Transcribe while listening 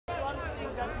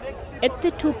At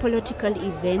the two political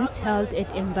events held at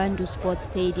Mbandu Sports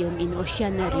Stadium in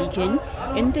Oceana region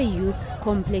and the youth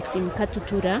complex in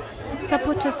Katutura,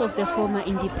 supporters of the former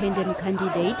independent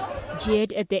candidate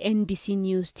jeered at the NBC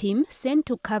News team sent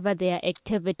to cover their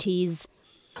activities.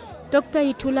 Dr.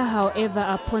 Itula, however,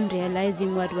 upon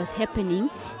realizing what was happening,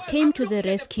 came to the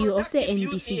rescue of the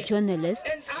NBC journalist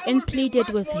and pleaded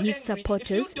with his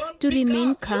supporters to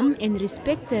remain calm and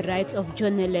respect the rights of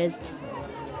journalists.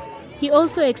 He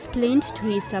also explained to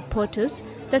his supporters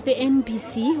that the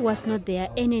NBC was not their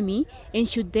enemy and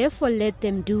should therefore let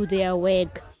them do their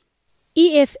work.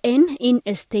 EFN, in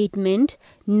a statement,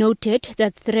 noted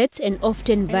that threats and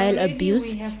often vile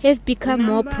abuse have become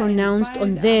more pronounced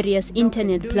on various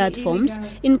internet platforms,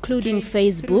 including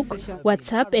Facebook,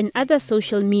 WhatsApp, and other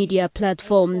social media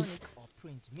platforms.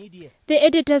 The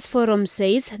Editors Forum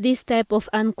says this type of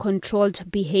uncontrolled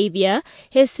behavior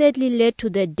has sadly led to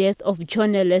the death of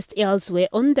journalists elsewhere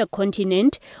on the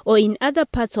continent or in other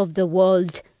parts of the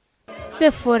world.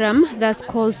 The forum thus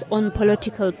calls on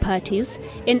political parties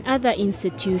and other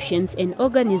institutions and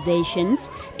organizations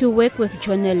to work with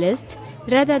journalists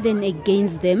rather than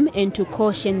against them, and to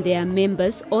caution their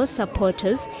members or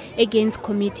supporters against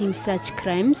committing such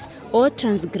crimes or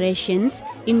transgressions,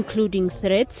 including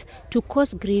threats to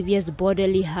cause grievous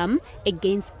bodily harm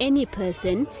against any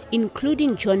person,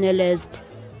 including journalists.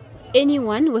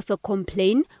 Anyone with a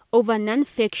complaint over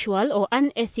non-factual or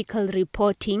unethical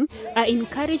reporting are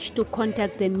encouraged to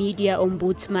contact the Media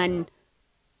Ombudsman.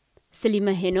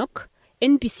 Salima Henok,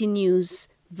 NBC News,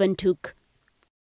 Windhoek.